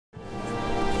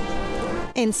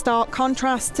In stark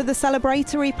contrast to the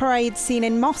celebratory parade seen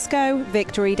in Moscow,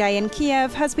 Victory Day in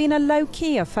Kiev has been a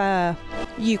low-key affair.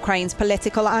 Ukraine's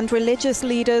political and religious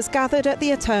leaders gathered at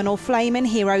the Eternal Flame in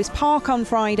Heroes Park on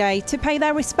Friday to pay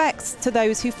their respects to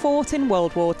those who fought in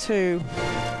World War II.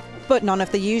 But none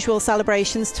of the usual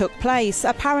celebrations took place,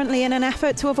 apparently in an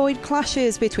effort to avoid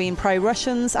clashes between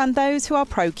pro-Russians and those who are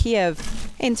pro-Kyiv.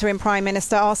 Interim Prime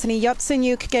Minister Arseniy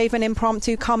Yatsenyuk gave an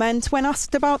impromptu comment when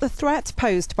asked about the threat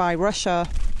posed by Russia.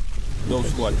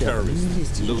 Those who are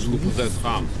terrorists, those who possess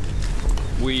arms,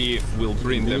 we will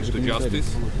bring them to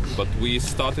justice, but we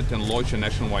started and launched a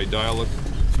nationwide dialogue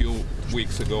a few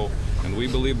weeks ago, and we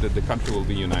believe that the country will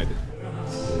be united.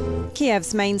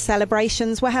 Kiev's main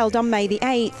celebrations were held on May the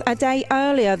 8th, a day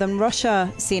earlier than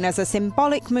Russia, seen as a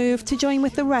symbolic move to join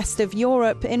with the rest of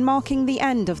Europe in marking the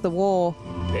end of the war.